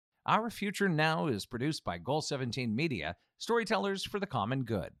Our Future Now is produced by Goal 17 Media, storytellers for the common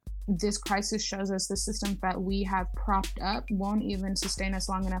good. This crisis shows us the systems that we have propped up won't even sustain us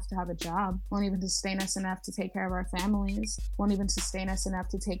long enough to have a job, won't even sustain us enough to take care of our families, won't even sustain us enough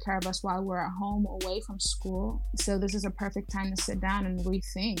to take care of us while we're at home away from school. So this is a perfect time to sit down and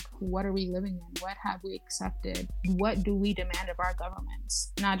rethink, what are we living in? What have we accepted? What do we demand of our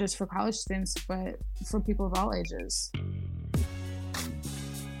governments? Not just for college students, but for people of all ages.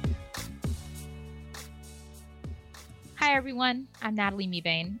 Hi, everyone. I'm Natalie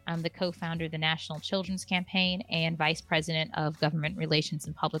Mebane. I'm the co-founder of the National Children's Campaign and Vice President of Government Relations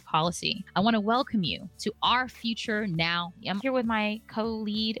and Public Policy. I want to welcome you to Our Future Now. I'm here with my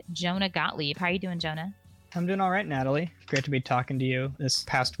co-lead, Jonah Gottlieb. How are you doing, Jonah? I'm doing all right, Natalie. Great to be talking to you. This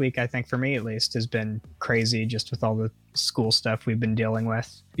past week, I think for me at least, has been crazy just with all the school stuff we've been dealing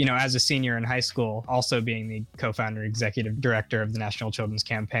with. You know, as a senior in high school, also being the co-founder, executive director of the National Children's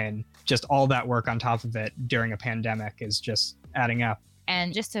Campaign, just all that work on top of it during a pandemic is just adding up.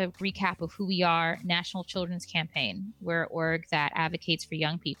 And just a recap of who we are, National Children's Campaign. We're an org that advocates for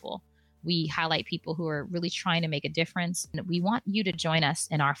young people. We highlight people who are really trying to make a difference. And we want you to join us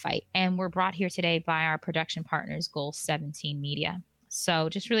in our fight. And we're brought here today by our production partners, Goal 17 Media. So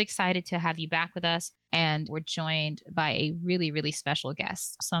just really excited to have you back with us. And we're joined by a really, really special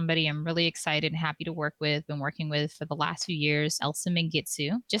guest, somebody I'm really excited and happy to work with, been working with for the last few years, Elsa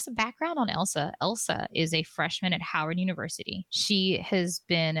Mingitsu. Just a background on Elsa. Elsa is a freshman at Howard University. She has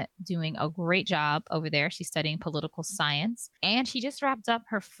been doing a great job over there. She's studying political science, and she just wrapped up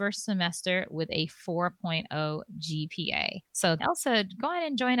her first semester with a 4.0 GPA. So Elsa, go ahead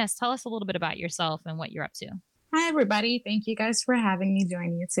and join us. Tell us a little bit about yourself and what you're up to. Hi, everybody. Thank you guys for having me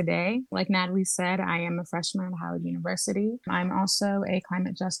join you today. Like Natalie said, I am a freshman at Howard University. I'm also a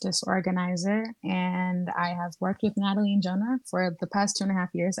climate justice organizer, and I have worked with Natalie and Jonah for the past 2.5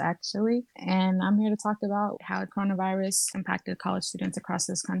 years, actually. And I'm here to talk about how coronavirus impacted college students across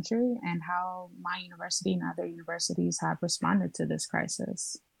this country and how my university and other universities have responded to this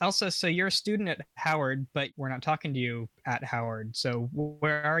crisis. Elsa, so you're a student at Howard, but we're not talking to you at Howard. So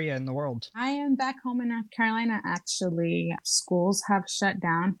where are you in the world? I am back home in North Carolina, actually. Schools have shut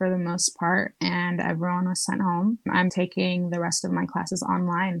down for the most part, and everyone was sent home. I'm taking the rest of my classes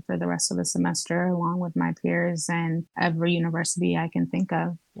online for the rest of the semester, along with my peers and every university I can think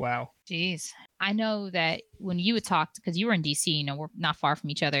of. Wow. Jeez. I know that when you had talked, because you were in DC, you know, we're not far from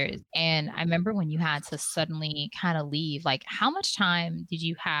each other. And I remember when you had to suddenly kind of leave, like how much time did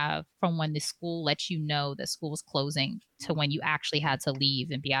you have from when the school let you know that school was closing to when you actually had to leave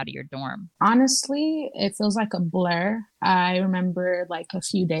and be out of your dorm? Honestly, it feels like a blur. I remember like a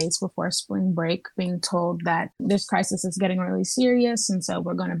few days before spring break being told that this crisis is getting really serious. And so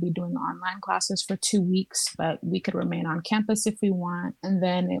we're going to be doing online classes for 2 weeks, but we could remain on campus if we want. And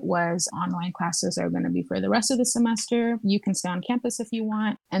then it was online classes are going to be for the rest of the semester. You can stay on campus if you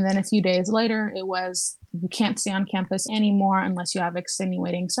want. And then a few days later, it was you can't stay on campus anymore unless you have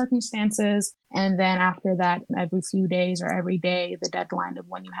extenuating circumstances. And then after that, every few days or every day, the deadline of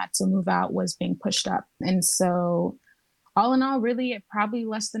when you had to move out was being pushed up. And so all in all, really, it probably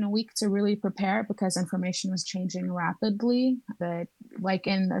less than a week to really prepare because information was changing rapidly. But like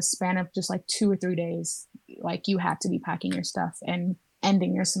in the span of just like 2 or 3 days, like you had to be packing your stuff and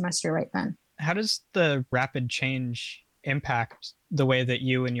ending your semester right then. How does the rapid change impact the way that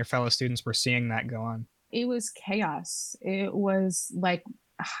you and your fellow students were seeing that go on? It was chaos. It was like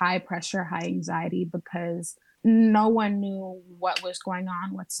high pressure, high anxiety because no one knew what was going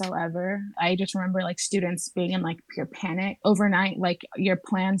on whatsoever. I just remember like students being in like pure panic overnight, like your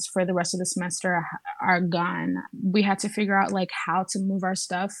plans for the rest of the semester are gone. We had to figure out like how to move our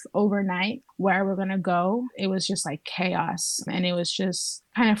stuff overnight, where we're going to go. It was just like chaos. And it was just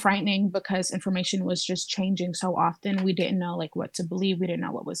kind of frightening because information was just changing so often. We didn't know like what to believe. We didn't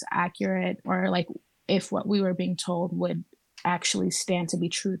know what was accurate or like if what we were being told would actually stand to be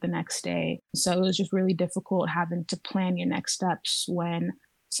true the next day. So it was just really difficult having to plan your next steps when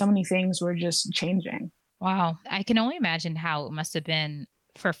so many things were just changing. Wow. I can only imagine how it must have been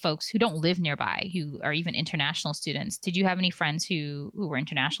for folks who don't live nearby, who are even international students. Did you have any friends who were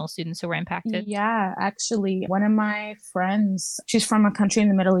international students who were impacted? Yeah, actually, one of my friends, she's from a country in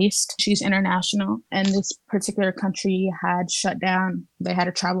the Middle East. She's international. And this particular country had shut down. They had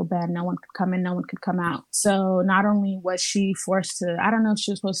a travel ban. No one could come in, no one could come out. So not only was she forced to, I don't know if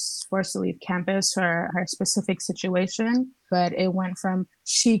she was forced to leave campus or her specific situation, But it went from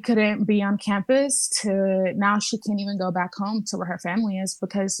she couldn't be on campus to now she can't even go back home to where her family is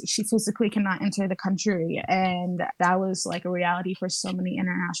because she physically cannot enter the country. And that was like a reality for so many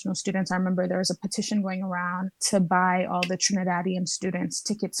international students. I remember there was a petition going around to buy all the Trinidadian students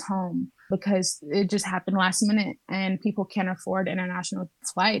tickets home because it just happened last minute and people can't afford international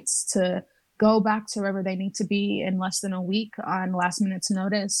flights to go back to wherever they need to be in less than a week on last minute's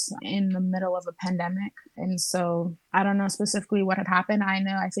notice in the middle of a pandemic. And so I don't know specifically what had happened. I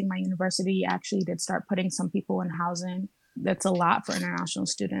think my university actually did start putting some people in housing. That's a lot for international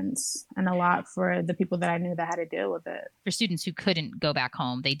students and a lot for the people that I knew that had to deal with it. For students who couldn't go back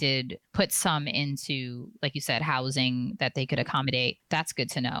home, they did put some into, like you said, housing that they could accommodate. That's good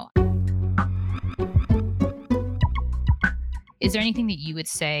to know. Is there anything that you would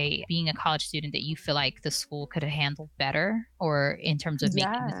say, being a college student, that you feel like the school could have handled better or in terms of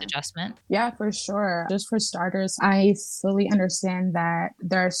making this adjustment? Yeah, for sure. Just for starters, I fully understand that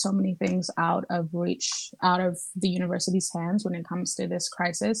there are so many things out of reach, out of the university's hands when it comes to this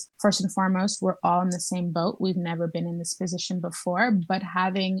crisis. First and foremost, we're all in the same boat. We've never been in this position before, but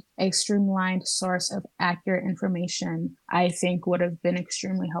having a streamlined source of accurate information, I think would have been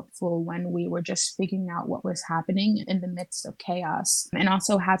extremely helpful when we were just figuring out what was happening in the midst of chaos, and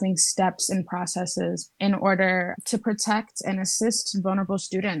also having steps and processes in order to protect and assist vulnerable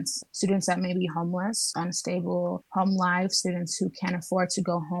students that may be homeless, unstable home lives, students who can't afford to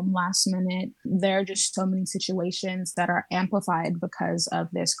go home last minute. There are just so many situations that are amplified because of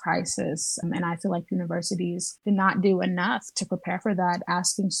this crisis. And I feel like universities did not do enough to prepare for that.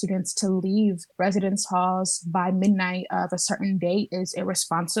 Asking students to leave residence halls by midnight of a certain date is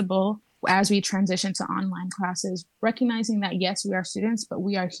irresponsible. As we transition to online classes, recognizing that, yes, we are students, but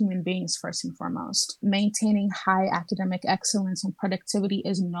we are human beings first and foremost. Maintaining high academic excellence and productivity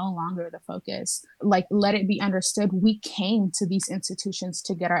is no longer the focus. Like, let it be understood, we came to these institutions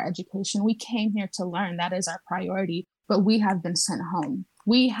to get our education. We came here to learn. That is our priority, but we have been sent home.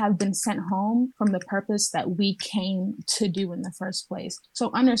 We have been sent home from the purpose that we came to do in the first place.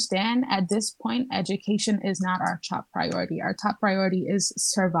 So understand, at this point, education is not our top priority. Our top priority is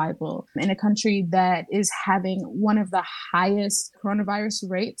survival. In a country that is having one of the highest coronavirus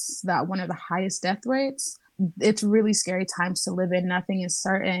rates, one of the highest death rates, it's really scary times to live in. Nothing is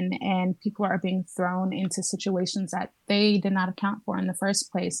certain, and people are being thrown into situations that they did not account for in the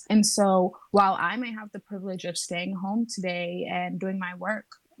first place. And so while I may have the privilege of staying home today and doing my work,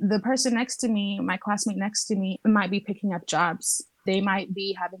 the person next to me, my classmate next to me, might be picking up jobs. They might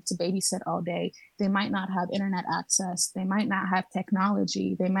be having to babysit all day. They might not have internet access. They might not have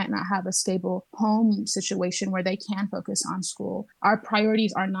technology. They might not have a stable home situation where they can focus on school. Our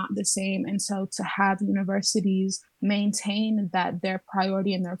priorities are not the same. And so to have universities maintain that their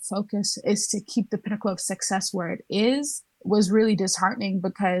priority and their focus is to keep the pinnacle of success where it is was really disheartening,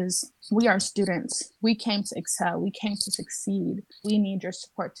 because we are students. We came to excel. We came to succeed. We need your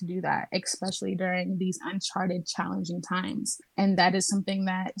support to do that, especially during these uncharted, challenging times. And that is something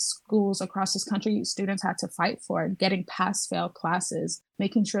that schools across this country, students had to fight for, getting pass-fail classes,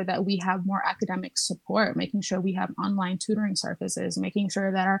 making sure that we have more academic support, making sure we have online tutoring services, making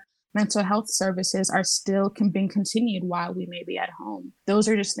sure that our mental health services are still being continued while we may be at home. Those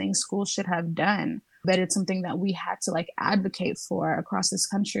are just things schools should have done, but it's something that we had to advocate for across this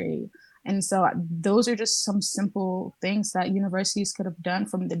country. And so those are just some simple things that universities could have done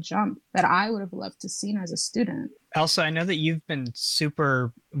from the jump that I would have loved to seen as a student. Elsa, I know that you've been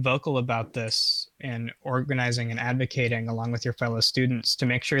super vocal about this and organizing and advocating along with your fellow students to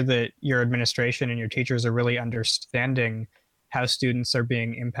make sure that your administration and your teachers are really understanding how students are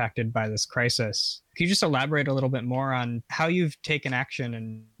being impacted by this crisis. Could you just elaborate a little bit more on how you've taken action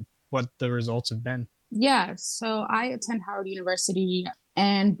and what the results have been? Yeah, so I attend Howard University,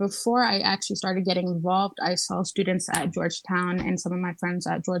 and before I actually started getting involved, I saw students at Georgetown and some of my friends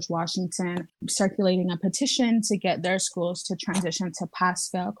at George Washington circulating a petition to get their schools to transition to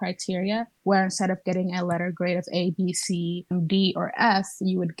pass-fail criteria, where instead of getting a letter grade of A, B, C, D, or F,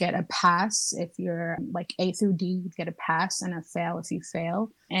 you would get a pass. If you're A through D, you'd get a pass, and a fail if you fail,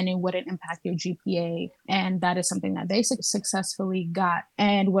 and it wouldn't impact your GPA. And that is something that they successfully got,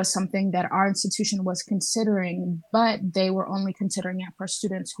 and was something that our institution was considering, but they were only considering it for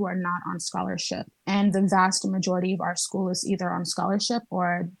students who are not on scholarship. And the vast majority of our school is either on scholarship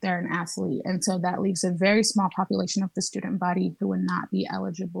or they're an athlete. And so that leaves a very small population of the student body who would not be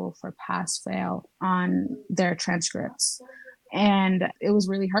eligible for pass-fail on their transcripts. And it was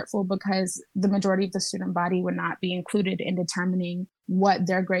really hurtful because the majority of the student body would not be included in determining what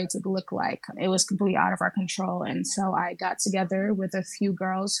their grades would look like. It was completely out of our control. And so I got together with a few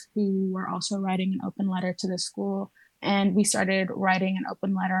girls who were also writing an open letter to the school And we started writing an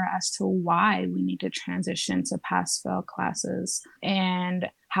open letter as to why we need to transition to pass-fail classes and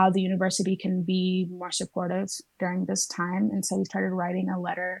how the university can be more supportive during this time. And so we started writing a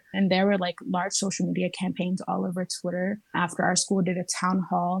letter, and there were like large social media campaigns all over Twitter after our school did a town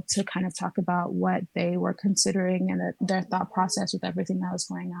hall to kind of talk about what they were considering and their thought process with everything that was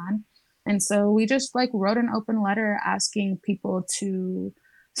going on. And so we just like wrote an open letter asking people to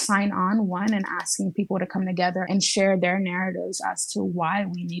sign on one and asking people to come together and share their narratives as to why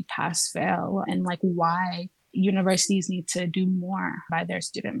we need pass fail and like why universities need to do more by their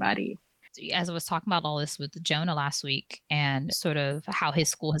student body. As I was talking about all this with Jonah last week and sort of how his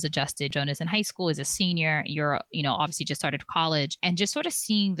school has adjusted. Jonah's in high school, is a senior. You're, obviously just started college, and just sort of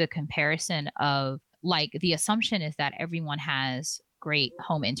seeing the comparison of like the assumption is that everyone has great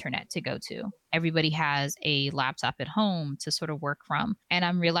home internet to go to. Everybody has a laptop at home to sort of work from. And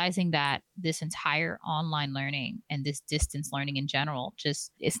I'm realizing that this entire online learning and this distance learning in general,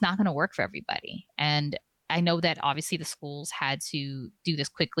 it's not going to work for everybody. And I know that obviously the schools had to do this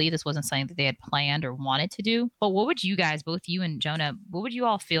quickly. This wasn't something that they had planned or wanted to do. But what would you guys, both you and Jonah, what would you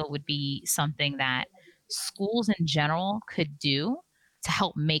all feel would be something that schools in general could do to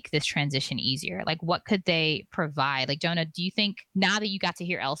help make this transition easier? Like, what could they provide? Like, Jonah, do you think now that you got to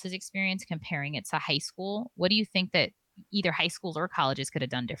hear Elsa's experience comparing it to high school, what do you think that either high schools or colleges could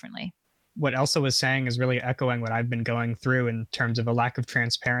have done differently? What Elsa was saying is really echoing what I've been going through in terms of a lack of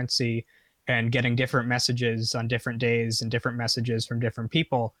transparency and getting different messages on different days and different messages from different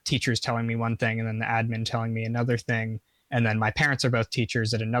people. Teachers telling me one thing and then the admin telling me another thing. And then my parents are both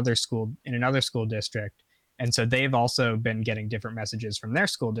teachers at another school in another school district. And so they've also been getting different messages from their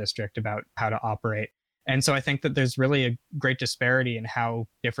school district about how to operate. And so I think that there's really a great disparity in how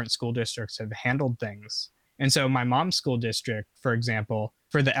different school districts have handled things. And so my mom's school district, for example,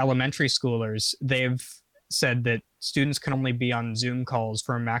 for the elementary schoolers, they've said that students can only be on Zoom calls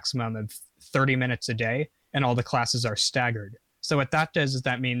for a maximum of 30 minutes a day, and all the classes are staggered. So what that does is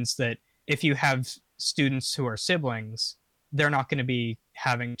that means that if you have students who are siblings, they're not going to be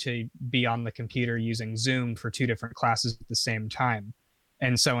having to be on the computer using Zoom for two different classes at the same time.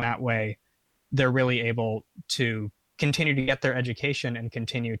 And so in that way, they're really able to continue to get their education and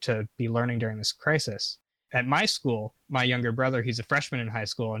continue to be learning during this crisis. At my school, my younger brother, he's a freshman in high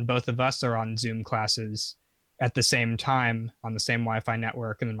school, and both of us are on Zoom classes at the same time on the same Wi-Fi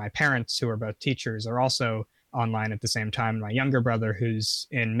network. And then my parents, who are both teachers, are also online at the same time. My younger brother, who's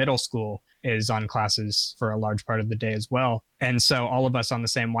in middle school, is on classes for a large part of the day as well. And so all of us on the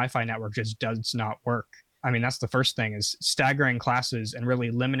same Wi-Fi network just does not work. I mean, that's the first thing, is staggering classes and really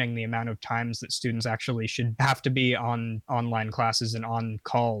limiting the amount of times that students actually should have to be on online classes and on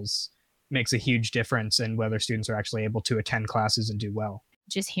calls makes a huge difference in whether students are actually able to attend classes and do well.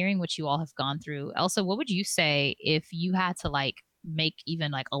 Just hearing what you all have gone through. Elsa, what would you say if you had to like make even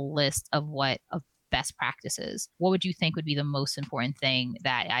like a list of best practices? What would you think would be the most important thing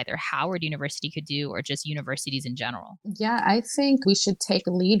that either Howard University could do or just universities in general? Yeah, I think we should take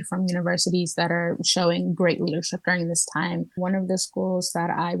a lead from universities that are showing great leadership during this time. One of the schools that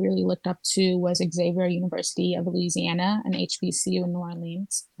I really looked up to was Xavier University of Louisiana, an HBCU in New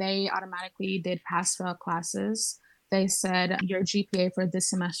Orleans. They automatically did pass-fail classes. They said your GPA for this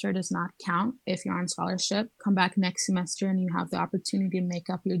semester does not count if you're on scholarship. Come back next semester and you have the opportunity to make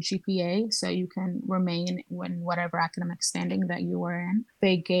up your GPA so you can remain in whatever academic standing that you were in.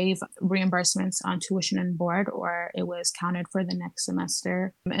 They gave reimbursements on tuition and board, or it was counted for the next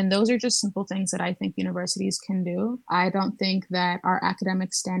semester. And those are just simple things that I think universities can do. I don't think that our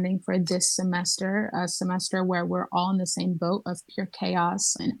academic standing for this semester, a semester where we're all in the same boat of pure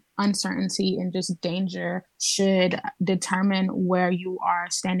chaos and uncertainty and just danger, should determine where you are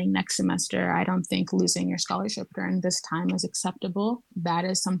standing next semester. I don't think losing your scholarship during this time is acceptable. That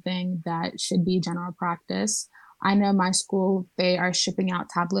is something that should be general practice. I know my school, they are shipping out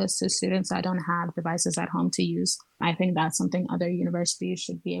tablets to students that don't have devices at home to use. I think that's something other universities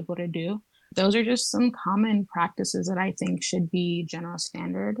should be able to do. Those are just some common practices that I think should be general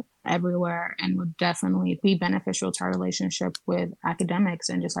standard everywhere and would definitely be beneficial to our relationship with academics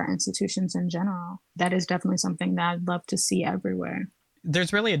and just our institutions in general. That is definitely something that I'd love to see everywhere.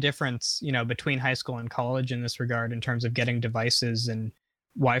 There's really a difference, between high school and college in this regard in terms of getting devices and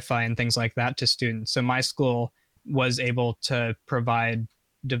Wi-Fi and things like that to students. So my school was able to provide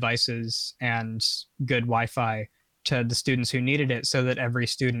devices and good Wi-Fi to the students who needed it so that every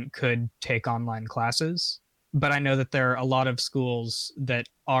student could take online classes. But I know that there are a lot of schools that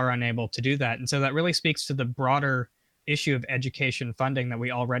are unable to do that. And so that really speaks to the broader issue of education funding that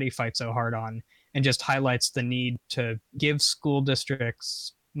we already fight so hard on, and just highlights the need to give school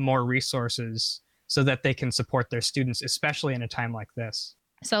districts more resources so that they can support their students, especially in a time like this.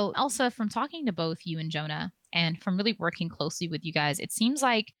 So, Elsa, from talking to both you and Jonah, and from really working closely with you guys, it seems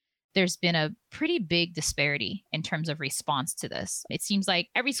like there's been a pretty big disparity in terms of response to this. It seems like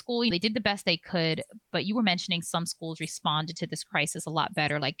every school, they did the best they could, but you were mentioning some schools responded to this crisis a lot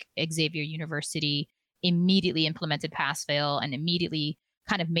better, like Xavier University immediately implemented pass fail and immediately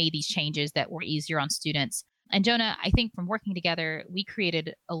kind of made these changes that were easier on students. And Jonah, I think from working together, we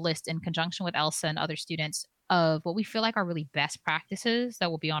created a list in conjunction with Elsa and other students of what we feel like are really best practices that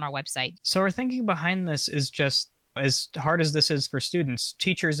will be on our website. So our thinking behind this is just, as hard as this is for students,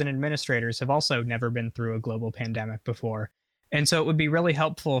 teachers and administrators have also never been through a global pandemic before. And so it would be really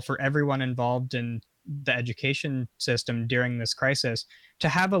helpful for everyone involved in the education system during this crisis to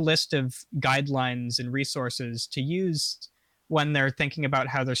have a list of guidelines and resources to use when they're thinking about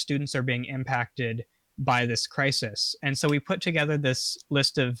how their students are being impacted by this crisis. And so we put together this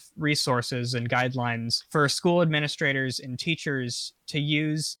list of resources and guidelines for school administrators and teachers to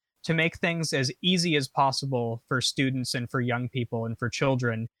use to make things as easy as possible for students and for young people and for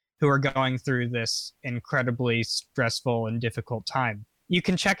children who are going through this incredibly stressful and difficult time. You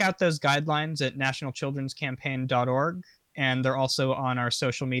can check out those guidelines at nationalchildrenscampaign.org, and they're also on our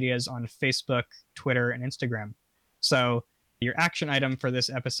social medias on Facebook, Twitter, and Instagram. So your action item for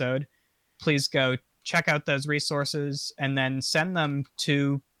this episode, please go check out those resources and then send them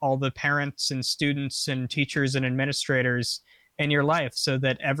to all the parents and students and teachers and administrators in your life so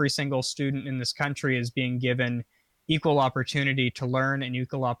that every single student in this country is being given equal opportunity to learn and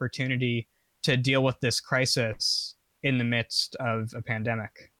equal opportunity to deal with this crisis in the midst of a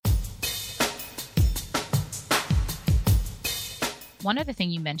pandemic. One other thing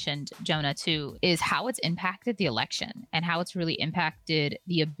you mentioned, Jonah, too, is how it's impacted the election and how it's really impacted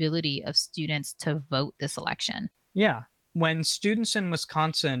the ability of students to vote this election. Yeah. When students in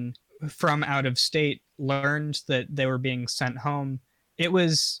Wisconsin from out of state learned that they were being sent home, it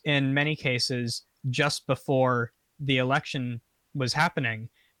was in many cases just before the election was happening.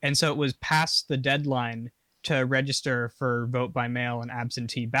 And so it was past the deadline to register for vote by mail and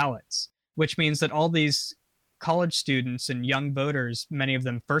absentee ballots, which means that all these college students and young voters, many of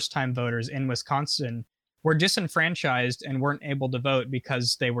them first-time voters in Wisconsin, were disenfranchised and weren't able to vote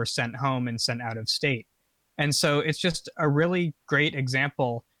because they were sent home and sent out of state. And so it's just a really great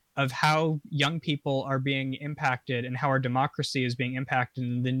example of how young people are being impacted and how our democracy is being impacted,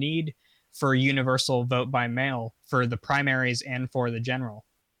 and the need for universal vote by mail for the primaries and for the general.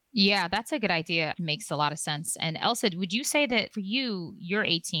 Yeah, that's a good idea. It makes a lot of sense. And Elsa, would you say that for you, you're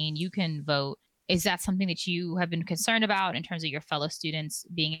 18, you can vote? Is that something that you have been concerned about in terms of your fellow students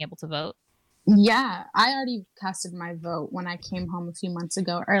being able to vote? Yeah, I already casted my vote when I came home a few months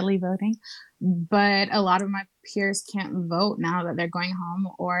ago, early voting. But a lot of my peers can't vote now that they're going home,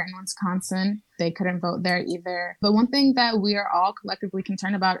 or in Wisconsin, they couldn't vote there either. But one thing that we are all collectively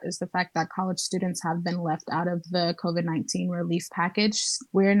concerned about is the fact that college students have been left out of the COVID-19 relief package.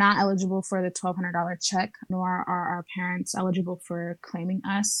 We're not eligible for the $1,200 check, nor are our parents eligible for claiming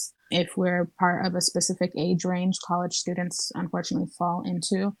us. If we're part of a specific age range, college students unfortunately fall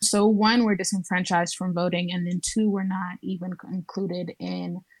into. So one, we're disenfranchised from voting. And then two, we're not even included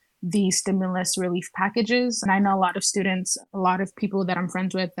in the stimulus relief packages. And I know a lot of students, a lot of people that I'm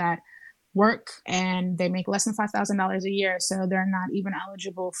friends with that work and they make less than $5,000 a year. So they're not even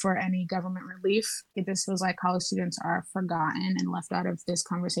eligible for any government relief. It just feels like college students are forgotten and left out of this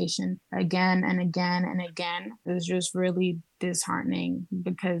conversation again and again and again. It's just really disheartening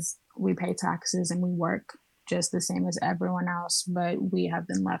because we pay taxes and we work just the same as everyone else, but we have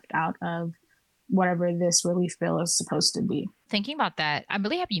been left out of whatever this relief bill is supposed to be. Thinking about that, I'm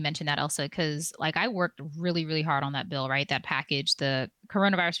really happy you mentioned that, Elsa, because like I worked really, really hard on that bill, right? That package, the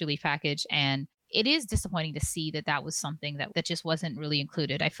coronavirus relief package. And it is disappointing to see that that was something that just wasn't really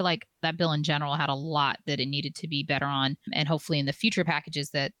included. I feel like that bill in general had a lot that it needed to be better on. And hopefully in the future packages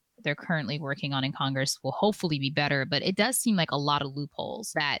that they're currently working on in Congress will hopefully be better. But it does seem like a lot of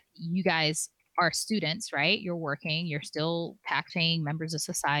loopholes that you guys are students, right? You're working, you're still tax-paying members of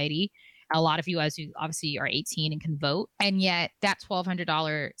society. A lot of you, as you obviously are 18 and can vote. And yet that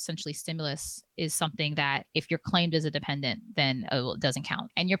 $1,200 essentially stimulus is something that if you're claimed as a dependent, then it doesn't count.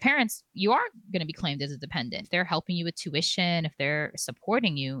 And your parents, you are going to be claimed as a dependent. If they're helping you with tuition, if they're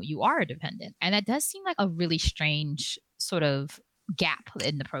supporting you, you are a dependent. And that does seem like a really strange sort of gap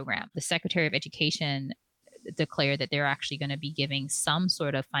in the program. The Secretary of Education declared that they're actually going to be giving some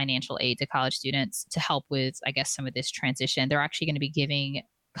sort of financial aid to college students to help with, I guess, some of this transition. They're actually going to be giving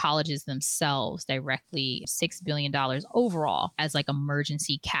colleges themselves directly $6 billion overall as like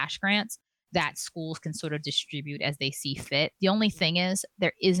emergency cash grants that schools can sort of distribute as they see fit. The only thing is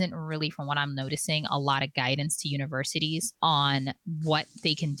there isn't really, from what I'm noticing, a lot of guidance to universities on what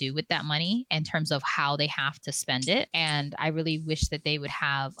they can do with that money in terms of how they have to spend it. And I really wish that they would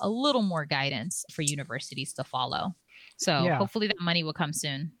have a little more guidance for universities to follow. So hopefully that money will come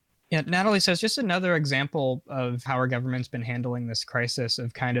soon. Yeah, Natalie says just another example of how our government's been handling this crisis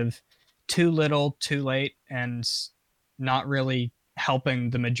of kind of too little, too late, and not really helping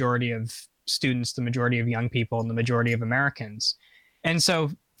the majority of students, the majority of young people, and the majority of Americans. And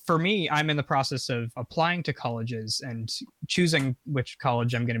so for me, I'm in the process of applying to colleges and choosing which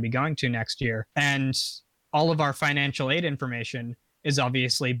college I'm going to be going to next year. And all of our financial aid information is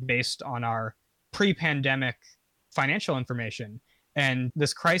obviously based on our pre-pandemic financial information. And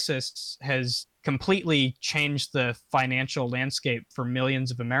this crisis has completely changed the financial landscape for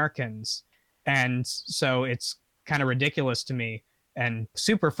millions of Americans. And so it's kind of ridiculous to me and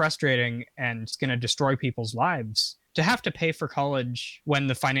super frustrating, and it's going to destroy people's lives to have to pay for college when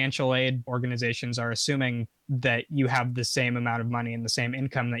the financial aid organizations are assuming that you have the same amount of money and the same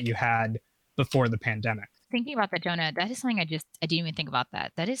income that you had before the pandemic. Thinking about that, Jonah, that is something I didn't even think about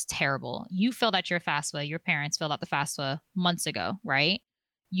that. That is terrible. You filled out your FAFSA. Your parents filled out the FAFSA months ago, right?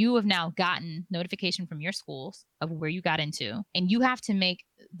 You have now gotten notification from your schools of where you got into, and you have to make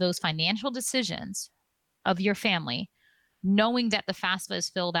those financial decisions of your family, knowing that the FAFSA is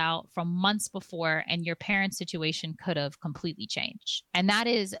filled out from months before and your parents' situation could have completely changed. And that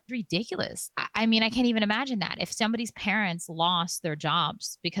is ridiculous. I mean, I can't even imagine that. If somebody's parents lost their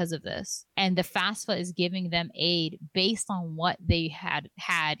jobs because of this and the FAFSA is giving them aid based on what they had,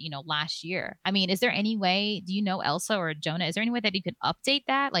 last year. I mean, is there any way, do you know, Elsa or Jonah, is there any way that you can update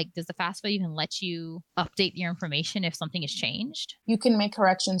that? Like, does the FAFSA even let you update your information if something has changed? You can make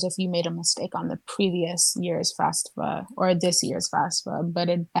corrections if you made a mistake on the previous year's FAFSA or this year's FAFSA, but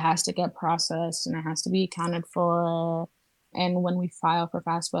it has to get processed and it has to be accounted for. And when we file for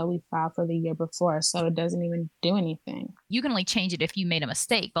FAFSA, we file for the year before, so it doesn't even do anything. You can only change it if you made a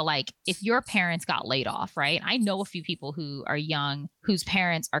mistake, but like if your parents got laid off, right? I know a few people who are young whose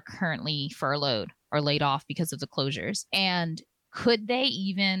parents are currently furloughed or laid off because of the closures. And could they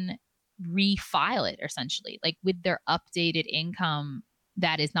even refile it essentially, like with their updated income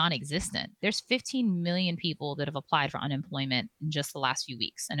that is non-existent? There's 15 million people that have applied for unemployment in just the last few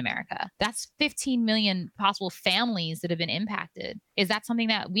weeks in America. That's 15 million possible families that have been impacted. Is that something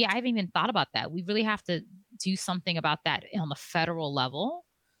that I haven't even thought about that? We really have to do something about that on the federal level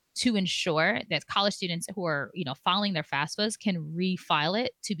to ensure that college students who are, filing their FAFSAs can refile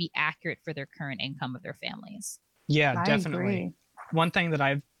it to be accurate for their current income of their families. Yeah, I definitely. agree. One thing that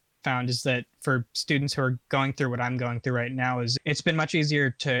I've found is that for students who are going through what I'm going through right now is it's been much easier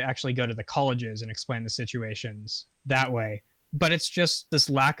to actually go to the colleges and explain the situations that way. But it's just this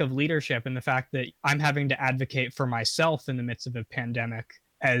lack of leadership and the fact that I'm having to advocate for myself in the midst of a pandemic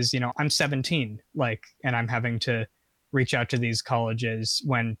as, I'm 17, and I'm having to reach out to these colleges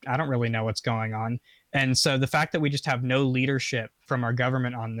when I don't really know what's going on. And so the fact that we just have no leadership from our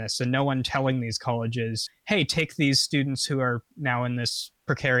government on this and no one telling these colleges, hey, take these students who are now in this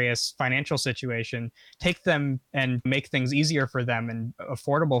precarious financial situation, take them and make things easier for them and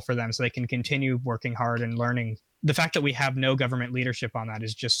affordable for them so they can continue working hard and learning. The fact that we have no government leadership on that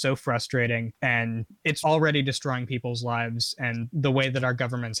is just so frustrating, and it's already destroying people's lives. And the way that our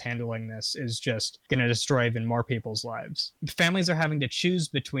government's handling this is just going to destroy even more people's lives. Families are having to choose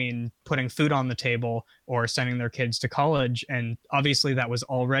between putting food on the table or sending their kids to college. And obviously that was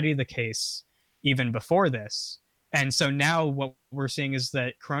already the case even before this. And so now what we're seeing is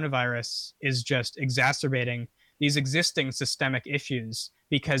that coronavirus is just exacerbating these existing systemic issues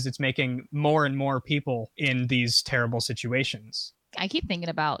because it's making more and more people in these terrible situations. I keep thinking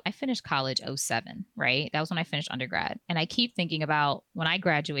about, I finished college 2007, right? That was when I finished undergrad. And I keep thinking about when I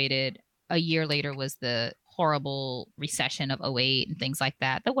graduated, a year later was the horrible recession of 2008 and things like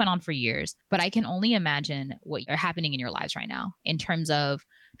that went on for years. But I can only imagine what are happening in your lives right now in terms of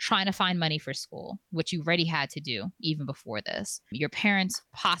trying to find money for school, which you already had to do even before this. Your parents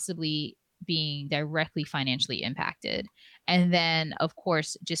possibly being directly financially impacted. And then, of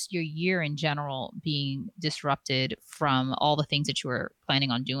course, just your year in general being disrupted from all the things that you were planning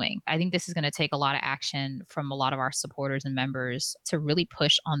on doing. I think this is going to take a lot of action from a lot of our supporters and members to really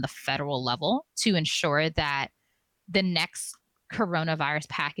push on the federal level to ensure that the next coronavirus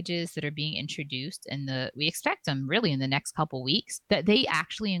packages that are being introduced we expect them really in the next couple weeks, that they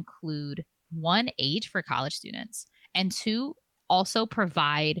actually include one, age for college students, and two, also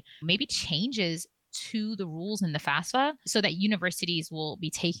provide maybe changes to the rules in the FAFSA so that universities will be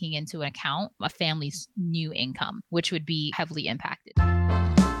taking into account a family's new income, which would be heavily impacted.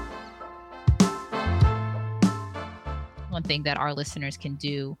 One thing that our listeners can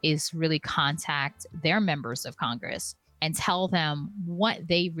do is really contact their members of Congress and tell them what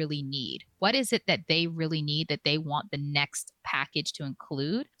they really need. What is it that they really need that they want the next package to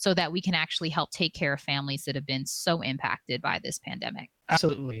include so that we can actually help take care of families that have been so impacted by this pandemic?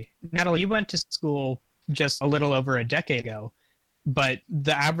 Absolutely. Natalie, you went to school just a little over a decade ago, but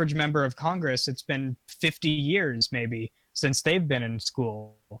the average member of Congress, it's been 50 years maybe since they've been in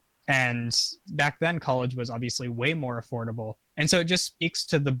school. And back then, college was obviously way more affordable. And so it just speaks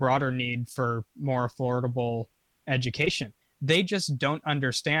to the broader need for more affordable education. They just don't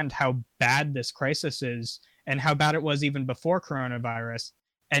understand how bad this crisis is and how bad it was even before coronavirus.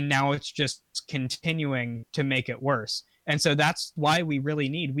 And now it's just continuing to make it worse. And so that's why we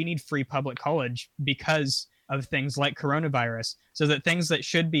need free public college because of things like coronavirus, so that things that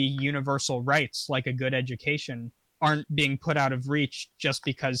should be universal rights, like a good education, aren't being put out of reach just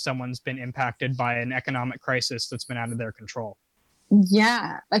because someone's been impacted by an economic crisis that's been out of their control.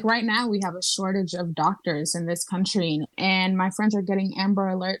 Yeah, like right now we have a shortage of doctors in this country, and my friends are getting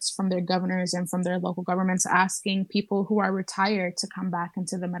Amber Alerts from their governors and from their local governments asking people who are retired to come back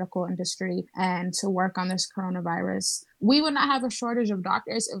into the medical industry and to work on this coronavirus. We would not have a shortage of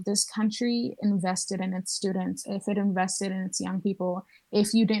doctors if this country invested in its students, if it invested in its young people,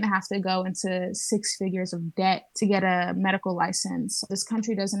 if you didn't have to go into 6 figures of debt to get a medical license. This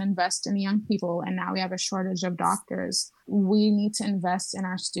country doesn't invest in young people, and now we have a shortage of doctors. We need to invest in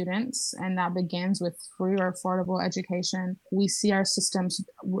our students, and that begins with free or affordable education. We see our systems,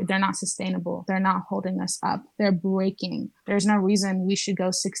 they're not sustainable. They're not holding us up. They're breaking. There's no reason we should go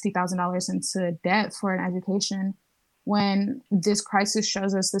 $60,000 into debt for an education when this crisis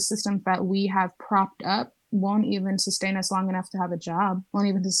shows us the systems that we have propped up won't even sustain us long enough to have a job, won't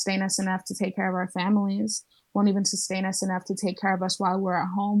even sustain us enough to take care of our families, won't even sustain us enough to take care of us while we're at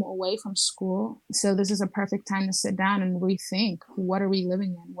home away from school. So this is a perfect time to sit down and rethink, what are we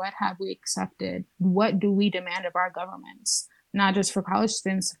living in? What have we accepted? What do we demand of our governments? Not just for college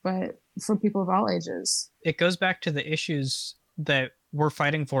students, but for people of all ages. It goes back to the issues that we're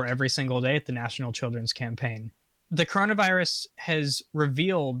fighting for every single day at the National Children's Campaign. The coronavirus has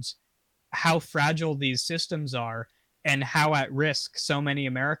revealed how fragile these systems are and how at risk so many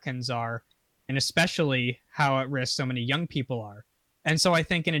Americans are, and especially how at risk so many young people are. And so I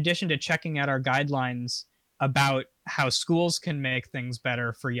think in addition to checking out our guidelines about how schools can make things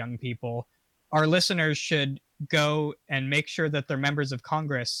better for young people, our listeners should go and make sure that their members of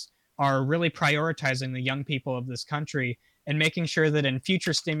Congress are really prioritizing the young people of this country and making sure that in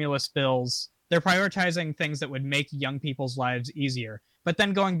future stimulus bills, they're prioritizing things that would make young people's lives easier. But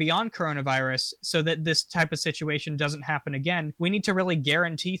then going beyond coronavirus, so that this type of situation doesn't happen again, we need to really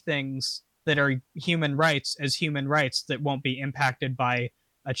guarantee things that are human rights as human rights that won't be impacted by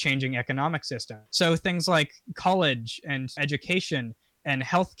a changing economic system. So things like college and education and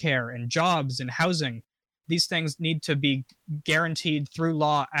healthcare and jobs and housing, these things need to be guaranteed through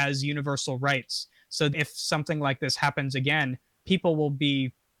law as universal rights. So if something like this happens again, people will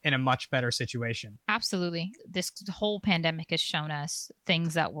be in a much better situation. Absolutely. This whole pandemic has shown us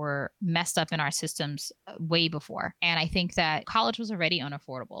things that were messed up in our systems way before. And I think that college was already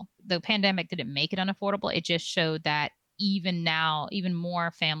unaffordable. The pandemic didn't make it unaffordable. It just showed that even now, even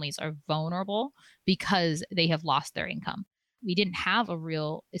more families are vulnerable because they have lost their income. We didn't have a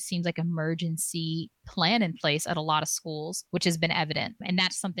real, it seems like, emergency plan in place at a lot of schools, which has been evident. And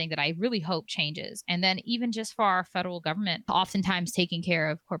that's something that I really hope changes. And then even just for our federal government, oftentimes taking care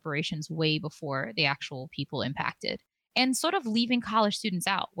of corporations way before the actual people impacted. And sort of leaving college students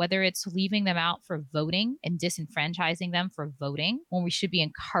out, whether it's leaving them out for voting and disenfranchising them for voting, when we should be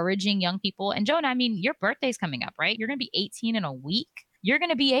encouraging young people. And Joan, I mean, your birthday's coming up, right? You're going to be 18 in a week. You're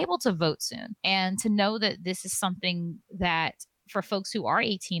going to be able to vote soon. And to know that this is something that for folks who are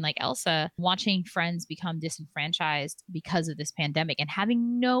 18, like Elsa, watching friends become disenfranchised because of this pandemic and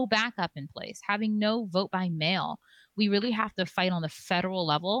having no backup in place, having no vote by mail, we really have to fight on the federal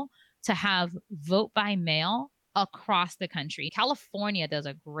level to have vote by mail across the country. California does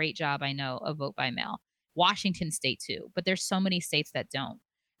a great job, I know, of vote by mail. Washington state too, but there's so many states that don't.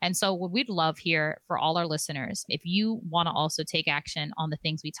 And so what we'd love here for all our listeners, if you want to also take action on the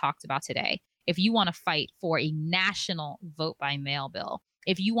things we talked about today, if you want to fight for a national vote by mail bill,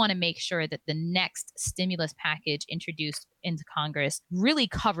 if you want to make sure that the next stimulus package introduced into Congress really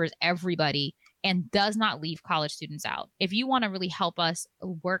covers everybody and does not leave college students out. If you want to really help us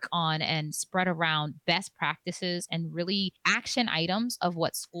work on and spread around best practices and really action items of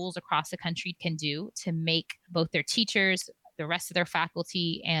what schools across the country can do to make both their teachers the rest of their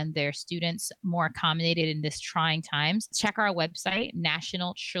faculty and their students more accommodated in this trying times, check our website,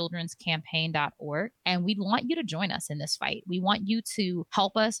 nationalchildrenscampaign.org. And we want you to join us in this fight. We want you to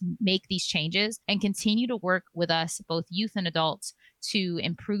help us make these changes and continue to work with us, both youth and adults, to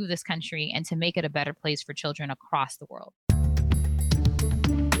improve this country and to make it a better place for children across the world.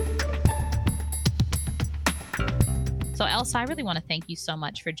 So Elsa, I really want to thank you so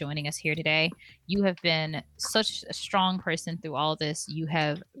much for joining us here today. You have been such a strong person through all this. You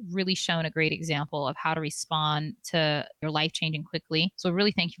have really shown a great example of how to respond to your life changing quickly. So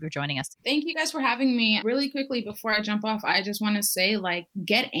really thank you for joining us. Thank you guys for having me. Really quickly, before I jump off, I just want to say,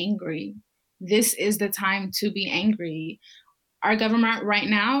 get angry. This is the time to be angry. Our government right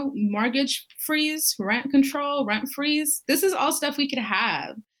now, mortgage freeze, rent control, rent freeze, this is all stuff we could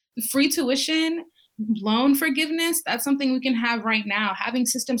have. Free tuition, loan forgiveness, that's something we can have right now. Having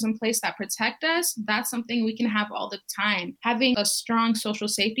systems in place that protect us, that's something we can have all the time. Having a strong social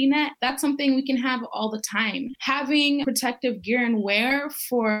safety net, that's something we can have all the time. Having protective gear and wear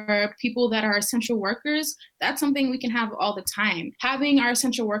for people that are essential workers, that's something we can have all the time. Having our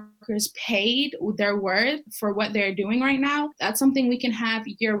essential workers paid their worth for what they're doing right now, that's something we can have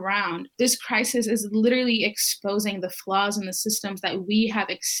year round. This crisis is literally exposing the flaws in the systems that we have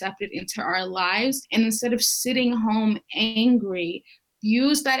accepted into our lives. And instead of sitting home angry,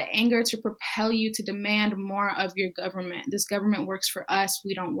 use that anger to propel you to demand more of your government. This government works for us.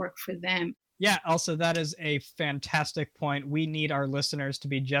 We don't work for them. Yeah, also, that is a fantastic point. We need our listeners to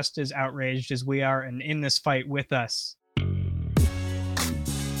be just as outraged as we are and in this fight with us.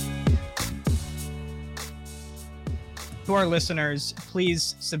 To our listeners,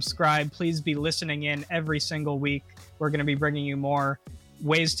 please subscribe. Please be listening in every single week. We're going to be bringing you more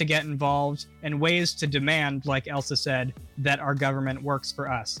ways to get involved and ways to demand, like Elsa said, that our government works for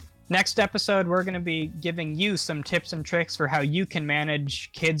us. Next episode, we're going to be giving you some tips and tricks for how you can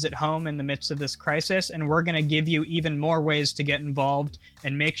manage kids at home in the midst of this crisis, and we're going to give you even more ways to get involved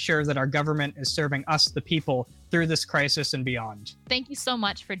and make sure that our government is serving us, the people, through this crisis and beyond. Thank you so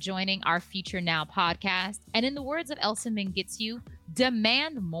much for joining our Future Now podcast. And in the words of Elsa Mingitsu,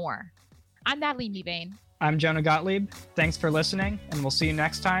 demand more. I'm Natalie Mebane. I'm Jonah Gottlieb. Thanks for listening, and we'll see you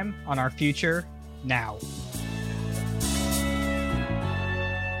next time on our Future Now.